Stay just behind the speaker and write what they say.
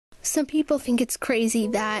Some people think it's crazy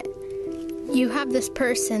that you have this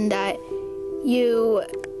person that you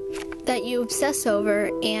obsess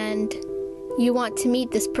over and you want to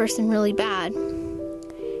meet this person really bad.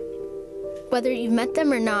 Whether you've met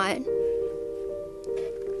them or not,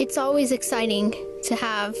 it's always exciting to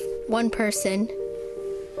have one person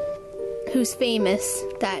who's famous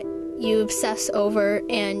that you obsess over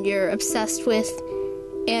and you're obsessed with,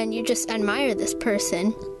 and you just admire this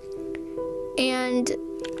person. And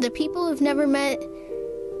the people who've never met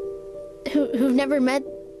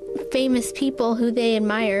famous people who they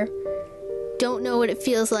admire don't know what it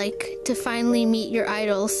feels like to finally meet your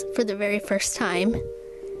idols for the very first time.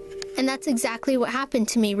 And that's exactly what happened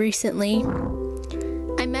to me recently.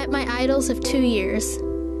 I met my idols of 2 years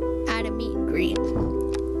at a meet and greet.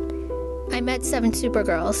 I met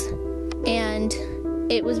SevenSuperGirls, and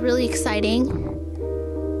it was really exciting.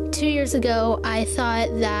 2 years ago, I thought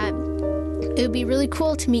that it would be really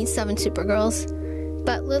cool to meet SevenSuperGirls,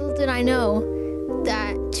 but little did I know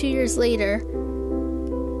that 2 years later,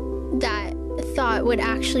 that thought would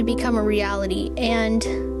actually become a reality. And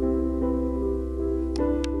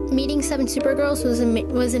meeting SevenSuperGirls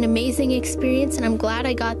was an amazing experience, and I'm glad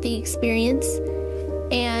I got the experience,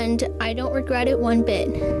 and I don't regret it one bit.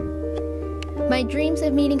 My dreams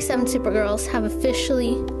of meeting SevenSuperGirls have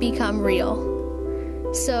officially become real.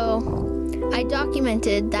 So I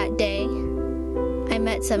documented that day I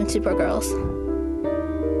met SevenSuperGirls,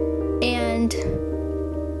 and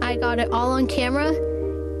I got it all on camera,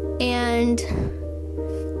 and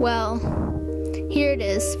well, here it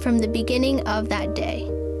is from the beginning of that day.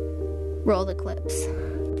 Roll the clips.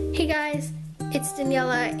 Hey guys, it's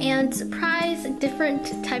Daniela, and surprise,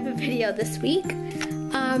 different type of video this week.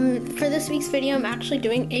 For this week's video, I'm actually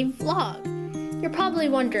doing a vlog. You're probably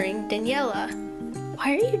wondering, Daniela,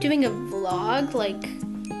 why are you doing a vlog? Like,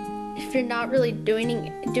 if you're not really doing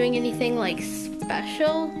anything like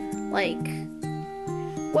special? Like,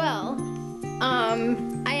 well,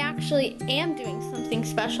 I actually am doing something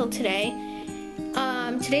special today.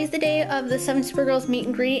 Today's the day of the SevenSuperGirls meet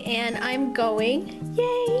and greet, and I'm going.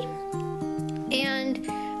 Yay! And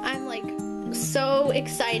I'm like so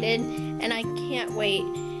excited, and I can't wait.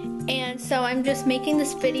 And so I'm just making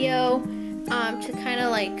this video to kind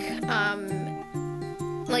of like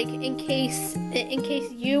in case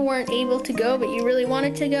you weren't able to go but you really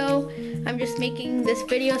wanted to go, I'm just making this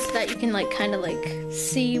video so that you can like kind of like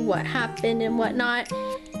see what happened and whatnot.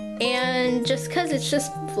 And just because it's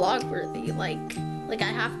just vlog worthy, like I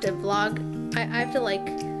have to vlog, I have to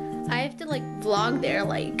vlog there.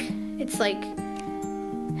 Like it's like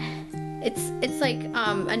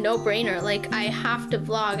a no-brainer. Like I have to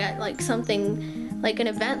vlog at like something like an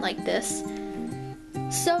event like this.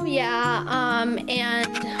 So yeah,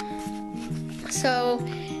 and so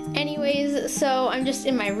anyways, so I'm just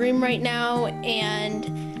in my room right now,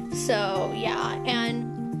 and so yeah,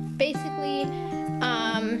 and basically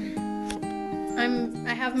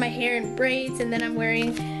I have my hair in braids, and then I'm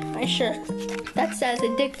wearing my shirt that says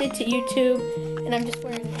addicted to YouTube, and I'm just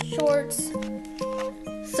wearing shorts.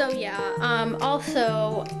 So yeah,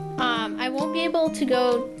 also I won't be able to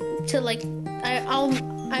go to like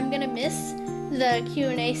I'm gonna miss the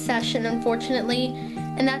Q&A session, unfortunately,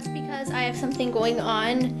 and that's because I have something going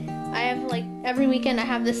on. I have like every weekend I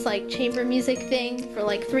have this like chamber music thing for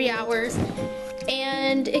like 3 hours,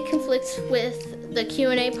 and it conflicts with the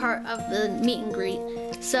Q&A part of the meet and greet,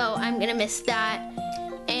 so I'm gonna miss that.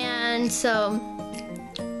 And so,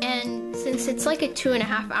 and since it's like a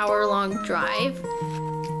 2.5 hour long drive,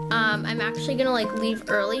 I'm actually gonna like leave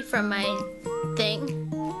early from my thing,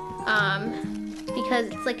 because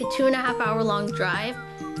it's like a 2.5 hour long drive.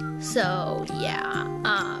 So yeah,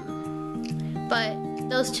 but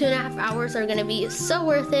those 2.5 hours are gonna be so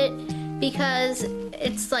worth it, because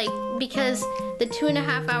it's like, because the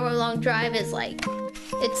 2.5 hour long drive is like,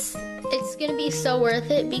 it's gonna be so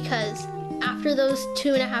worth it, because after those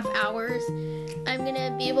 2.5 hours, I'm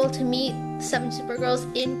gonna be able to meet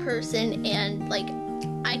SevenSuperGirls in person, and like,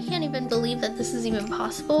 I can't even believe that this is even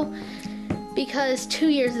possible, because 2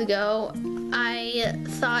 years ago, I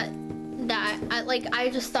thought that, I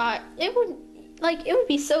just thought it would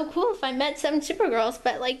be so cool if I met SevenSuperGirls,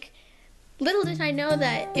 but like, little did I know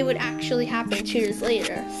that it would actually happen 2 years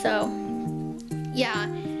later. So yeah,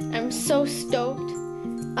 I'm so stoked,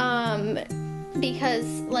 because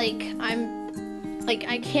like I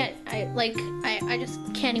just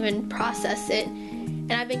can't even process it.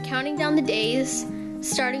 And I've been counting down the days,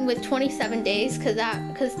 starting with 27 days,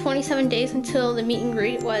 because 27 days until the meet and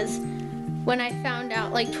greet was when I found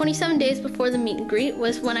out, like 27 days before the meet and greet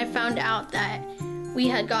was when I found out that we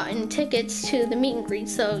had gotten tickets to the meet and greet.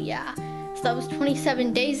 So yeah, So that was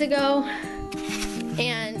 27 days ago,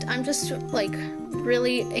 and I'm just like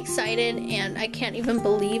really excited, and I can't even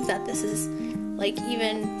believe that this is like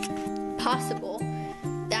even possible,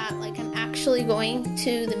 that like I'm actually going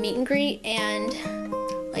to the meet and greet, and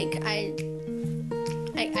like I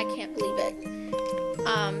can't believe it.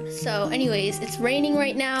 So anyways, it's raining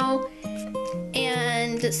right now,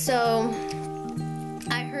 and so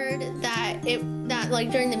I heard that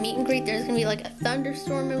like during the meet and greet there's gonna be like a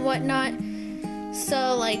thunderstorm and whatnot.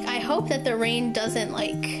 So like I hope that the rain doesn't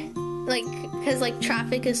like because like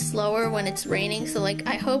traffic is slower when it's raining, so like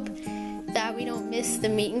I hope that we don't miss the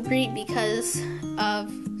meet and greet because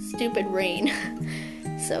of stupid rain.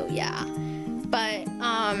 So yeah, but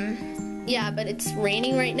but it's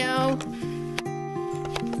raining right now,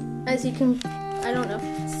 as you can, I don't know if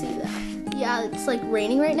you can see that. Yeah, it's like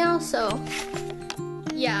raining right now, so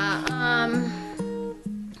yeah,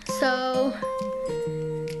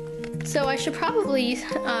 so I should probably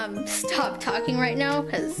stop talking right now,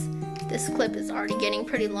 because this clip is already getting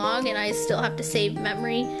pretty long and I still have to save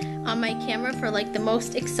memory on my camera for like the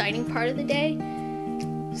most exciting part of the day.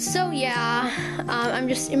 So yeah, I'm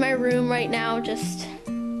just in my room right now, just,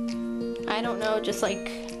 I don't know, just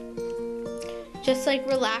like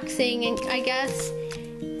relaxing, and I guess.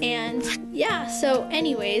 And yeah, so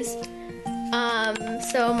anyways,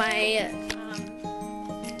 so my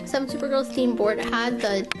SevenSuperGirls theme board had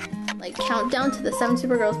the like countdown to the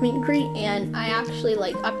SevenSuperGirls meet and greet, and I actually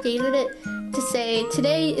like updated it to say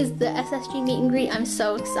today is the SSG meet and greet. I'm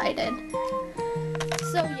so excited.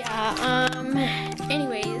 So yeah,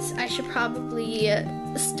 anyways, I should probably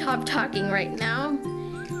stop talking right now,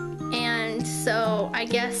 and so I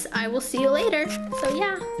guess I will see you later. So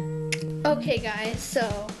yeah. Okay guys,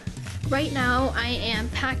 so right now I am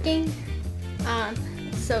packing,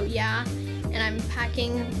 so yeah, and I'm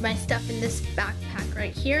packing my stuff in this backpack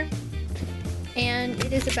right here, and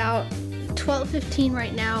it is about 12:15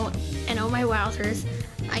 right now, and oh my wowzers,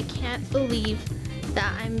 I can't believe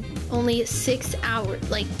that I'm only 6 hours,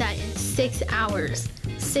 like that in 6 hours,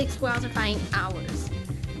 6 wowzifying hours,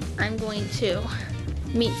 I'm going to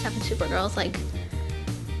meet SevenSuperGirls. Like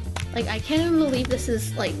I can't even believe this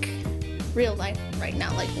is like real life right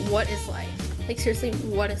now. Like, what is life? Like, seriously,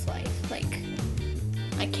 what is life? Like,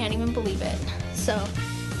 I can't even believe it. So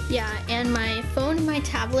yeah, and my phone and my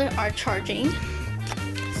tablet are charging,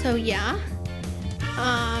 so yeah,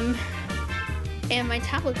 and my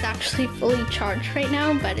tablet's actually fully charged right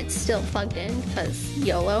now, but it's still plugged in because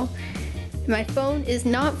YOLO. My phone is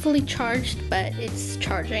not fully charged, but it's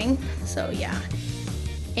charging, so yeah.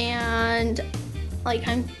 And like,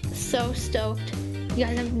 I'm so stoked. You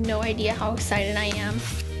guys have no idea how excited I am.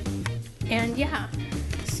 And yeah,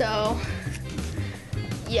 so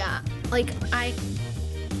yeah, like I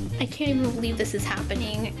can't even believe this is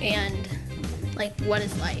happening, and like, what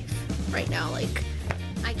is life right now? Like,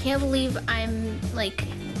 I can't believe I'm like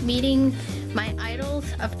meeting my idols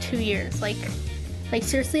of 2 years. Like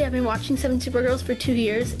seriously, I've been watching SevenSuperGirls for 2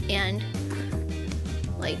 years, and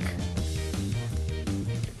like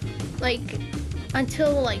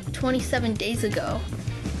until like 27 days ago,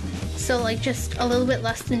 so like just a little bit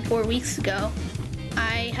less than 4 weeks ago,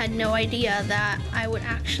 I had no idea that I would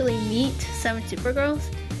actually meet SevenSuperGirls,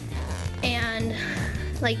 and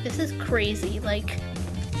like, this is crazy. Like,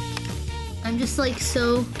 I'm just like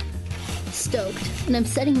so stoked, and I'm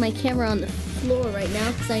setting my camera on the floor right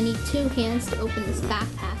now because I need 2 hands to open this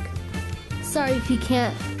backpack. Sorry if you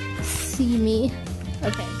can't see me.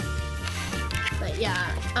 Okay, but yeah,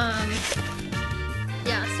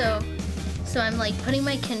 so I'm like putting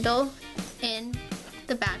my Kindle in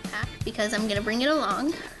the backpack because I'm gonna bring it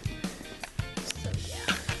along. So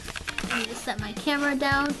yeah, I need to set my camera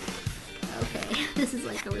down. Okay, this is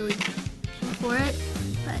like a really for it,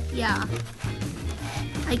 but yeah,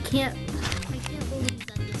 I can't believe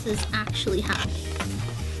that this is actually happening.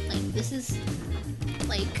 Like, this is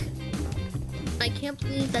like, I can't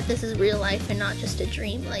believe that this is real life and not just a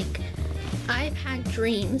dream. Like, I've had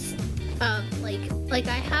dreams of like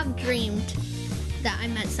I have dreamed that I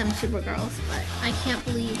met SevenSuperGirls, but I can't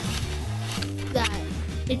believe that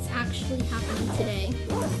it's actually happening today.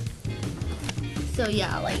 So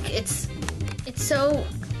yeah, like, it's so,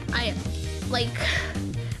 I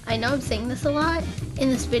know I'm saying this a lot in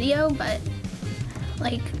this video, but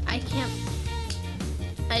like, I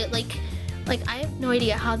have no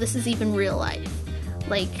idea how this is even real life.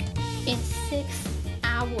 Like, in 6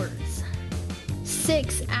 hours,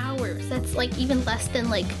 6 hours, that's like even less than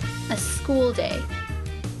like a school day.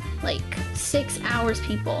 Like, 6 hours,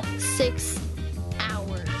 people, 6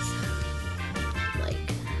 hours.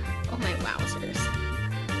 Like, oh my wowzers.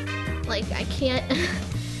 Like,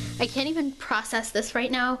 I I can't even process this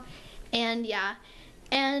right now. And yeah,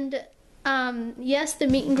 and yes, the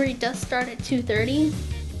meet and greet does start at 2:30.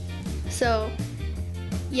 So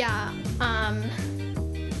yeah,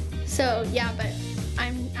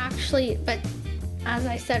 but as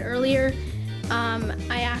I said earlier,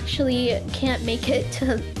 I actually can't make it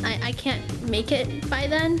to, I can't make it by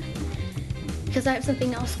then because I have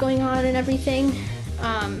something else going on and everything.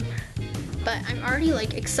 But I'm already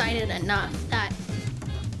like excited enough that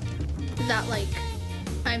like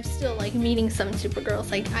I'm still like meeting some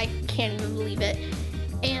Supergirls. Like I can't even believe it.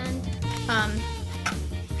 And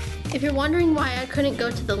if you're wondering why I couldn't go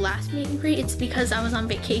to the last meet and greet, it's because I was on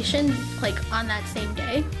vacation like on that same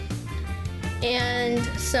day. And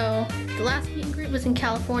so the last meet and greet was in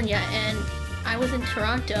California and I was in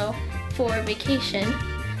Toronto for vacation.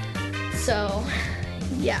 So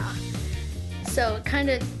yeah, so it kind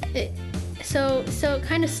of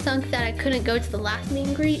stunk that I couldn't go to the last meet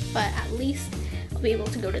and greet, but at least I'll be able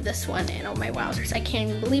to go to this one. And oh my wowzers, I can't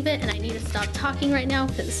even believe it, and I need to stop talking right now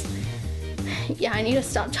because yeah, I need to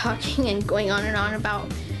stop talking and going on and on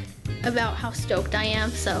about how stoked I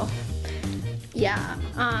am. So yeah,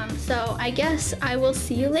 so I guess I will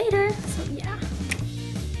see you later. So yeah.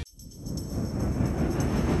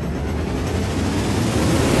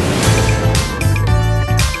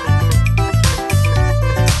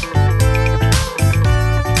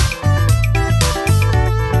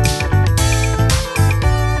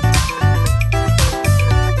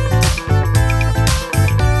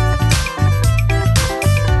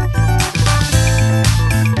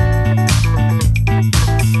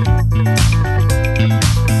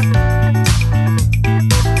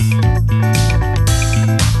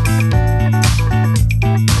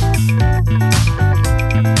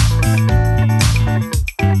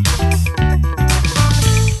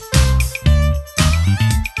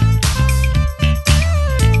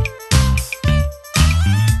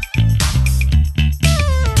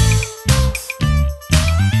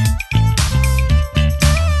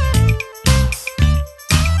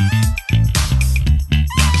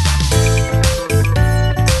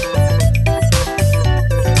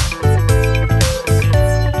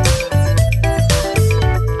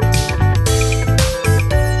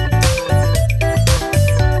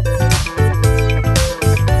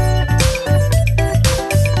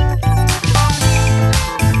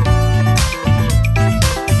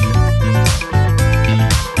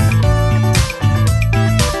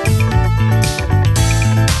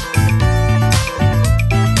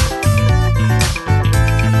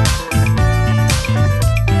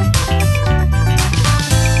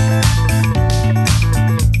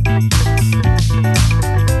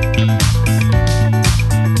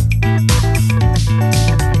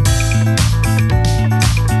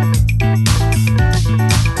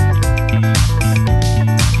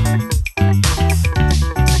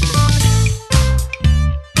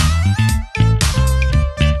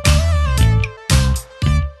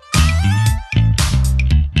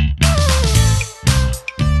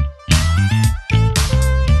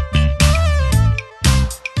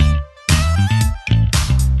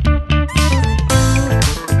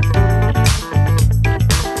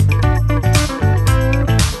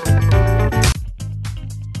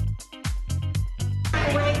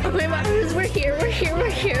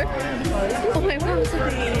 Oh my God.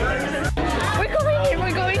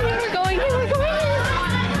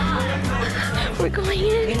 We're going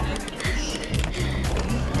in. I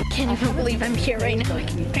can't even believe I'm here right now. I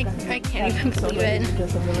can't even believe it.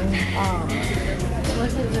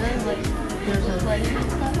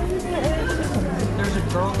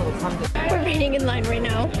 We're waiting in line right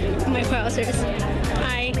now. Oh my wowzers.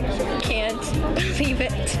 I can't believe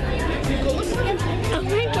it. Oh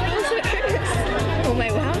my wowzers. Oh my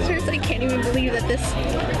wowzers. I can't even believe that this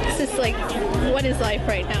is like, what is life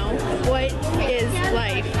right now? What is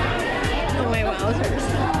life? Oh my wowzers.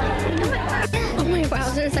 Oh my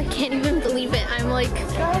wowzers, I can't even believe it. I'm like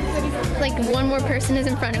one more person is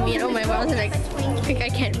in front of me and oh my wowzers, I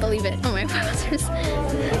can't believe it. Oh my wowzers.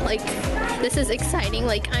 Like, this is exciting.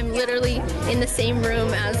 Like, I'm literally in the same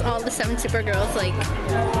room as all the 7 Supergirls. Like,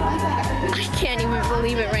 I can't even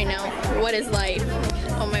believe it right now. What is life?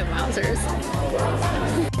 Oh my wowzers.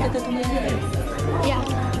 Yeah.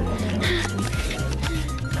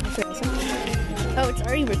 Oh, it's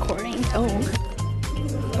already recording. Oh.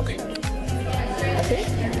 Okay. That's it?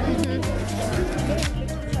 Mm-hmm.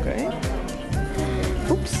 Okay.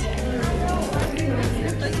 Oops.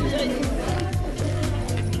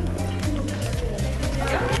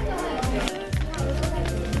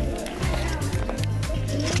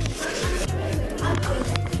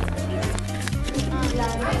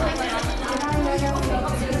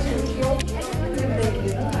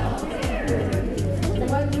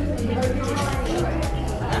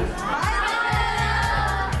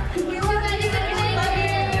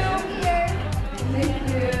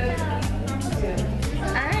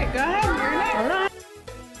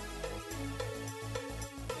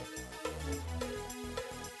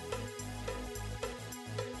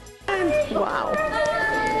 Wow.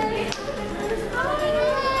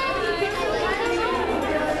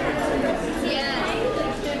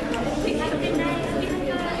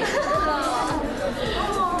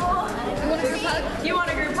 You want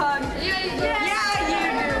a group hug? Yeah, you do.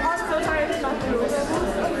 I'm so tired of not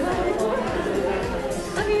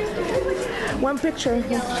One picture.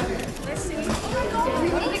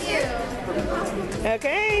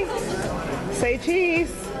 Okay. Say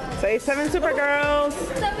cheese. Say 7Supergirls.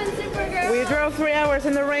 7Supergirls. We drove 3 hours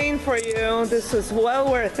in the rain for you. This was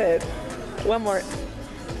well worth it. One more.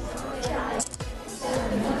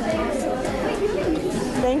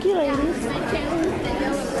 Thank you, ladies. My channel is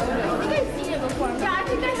Daniela Bodoh. I think I've seen it before. Yeah, I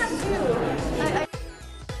think I have too.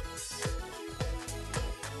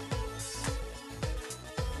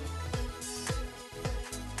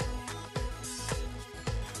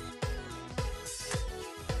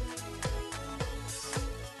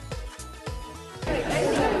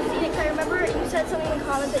 I remember you said something in the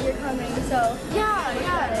comments that you're coming, so yeah.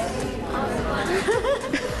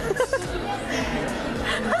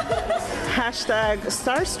 Hashtag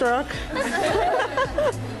starstruck.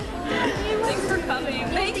 Thanks for coming.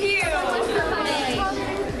 Thank you.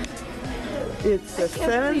 It's the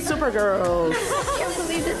 7Supergirls. I can't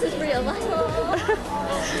believe this is real life.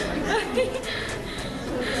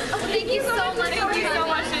 Thank you so much. Thank you so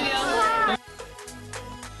much, Danielle.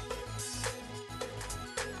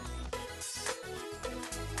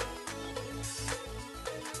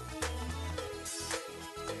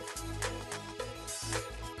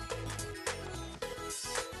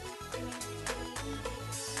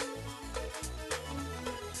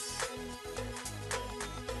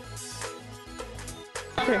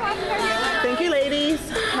 Okay. Thank you, ladies.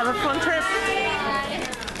 Have a fun trip.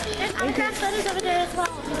 There's autograph photos over there as well.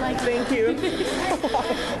 If you'd like. Thank you.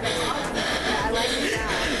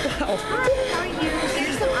 How are you?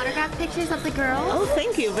 Here's some autograph pictures of the girls. Oh,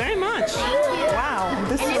 thank you very much. Wow.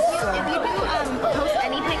 This And is. if you do post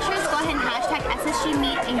any pictures, go ahead and hashtag SSG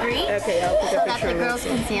Meet and Greet. Okay, I'll take a So that picture. the girls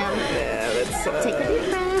can see them. Yeah, that's. Take a deep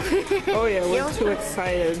breath. Oh yeah, we're too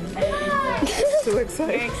excited. Too Very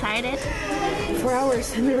excited. excited. 4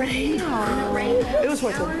 hours in the rain. Rain. It was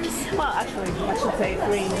worth it. Well, actually, I should say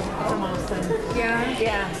 3 almost.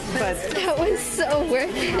 Yeah, but That was so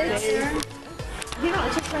worth it. you know,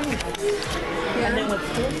 it's just raining. And then what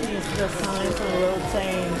scares me is the signs on the road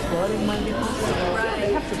saying flooding might be possible.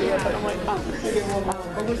 They have to do it, but I'm like, oh,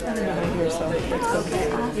 but we're spending the night here, so it's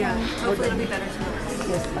okay. Yeah, hopefully it'll be better tomorrow.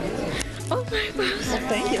 Yes, Oh my gosh. well,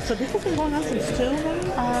 thank you. So this has been going on since 2, maybe?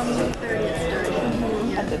 30th.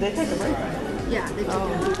 And did they take a break? Yeah, they took I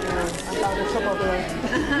thought it was over there.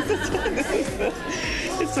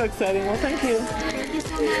 It's so exciting. Well, thank you. Thank you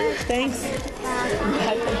so much. Thanks.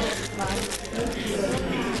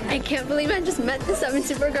 I can't believe I just met the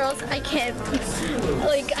 7Supergirls. I can't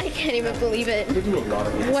even believe it.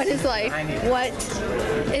 What is life? What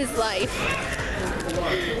is life?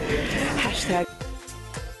 Hashtag.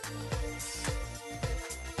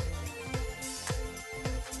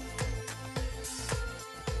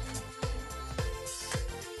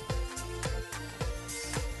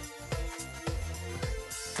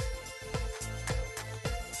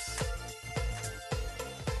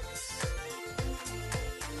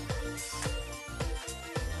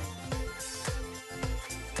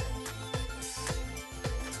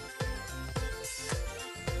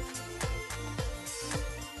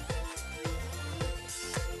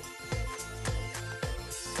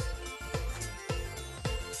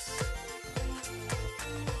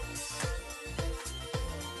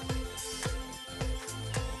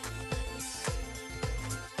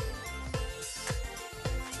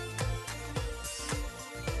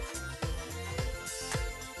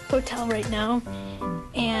 Hotel right now,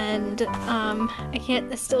 and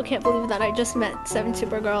I still can't believe that I just met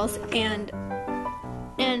 7Supergirls, and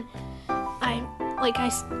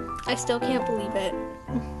I still can't believe it.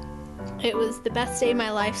 It was the best day of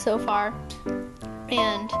my life so far,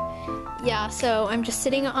 and yeah, so I'm just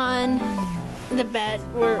sitting on the bed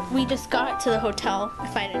where we just got to the hotel,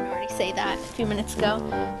 if I didn't already say that a few minutes ago.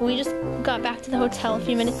 We just got back to the hotel a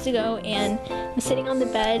few minutes ago, and I'm sitting on the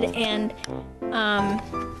bed, and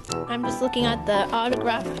I'm just looking at the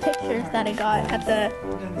autographed pictures that I got at the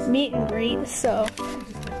meet and greet. So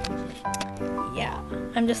yeah,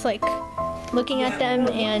 I'm just like looking at them,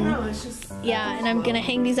 and yeah, and I'm gonna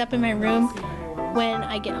hang these up in my room when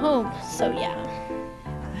I get home. So yeah.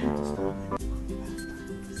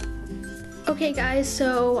 Okay guys,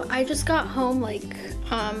 so I just got home like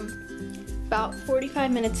about 45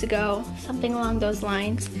 minutes ago, something along those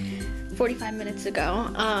lines. 45 minutes ago,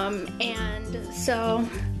 and so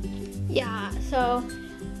yeah, so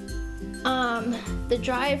The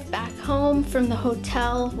drive back home from the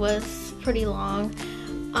hotel was pretty long.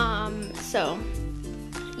 So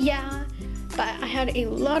yeah, but I had a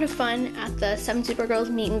lot of fun at the SevenSuperGirls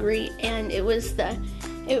meet and greet, and it was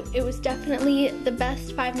definitely the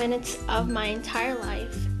best 5 minutes of my entire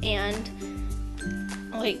life. And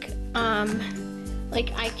like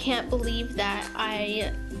I can't believe that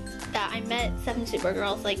I met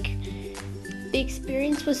SevenSuperGirls. Like, the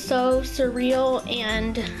experience was so surreal,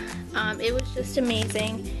 and it was just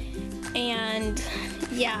amazing. And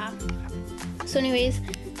yeah, so anyways,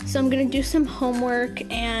 so I'm gonna do some homework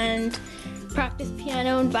and practice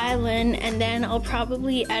piano and violin, and then I'll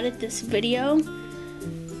probably edit this video.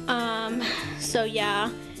 So yeah,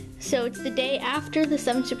 so it's the day after the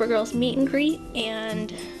SevenSuperGirls meet and greet,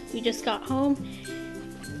 and we just got home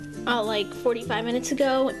like 45 minutes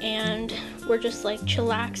ago, and we're just like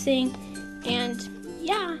chillaxing. And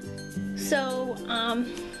yeah, so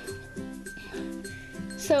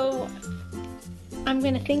I'm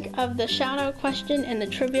gonna think of the shout out question and the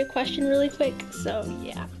trivia question really quick. So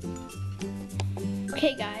yeah.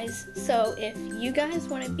 Okay guys, so if you guys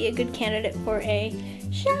want to be a good candidate for a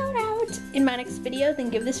shout out in my next video, then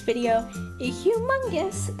give this video a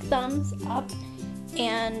humongous thumbs up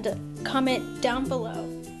and comment down below.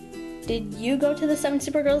 Did you go to the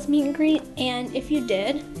SevenSuperGirls meet and greet? And if you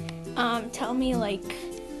did, tell me like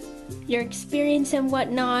your experience and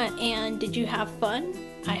whatnot, and did you have fun?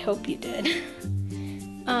 I hope you did.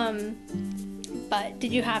 But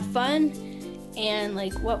did you have fun? And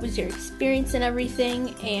like, what was your experience and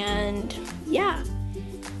everything? And yeah,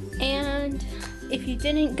 and if you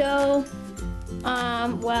didn't go,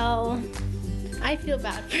 well, I feel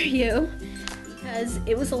bad for you because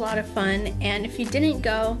it was a lot of fun. And if you didn't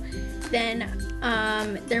go, then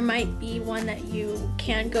there might be one that you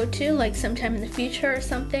can go to, like sometime in the future or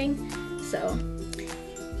something. So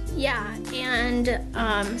yeah,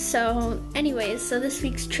 and so anyways, so this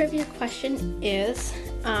week's trivia question is,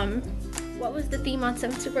 what was the theme on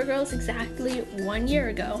SevenSuperGirls exactly 1 year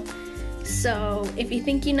ago? So if you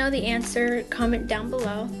think you know the answer, comment down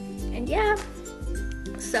below. And yeah,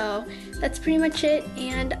 so that's pretty much it,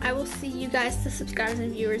 and I will see you guys, the subscribers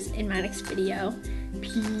and viewers, in my next video.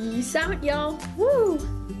 Peace out, y'all. Woo!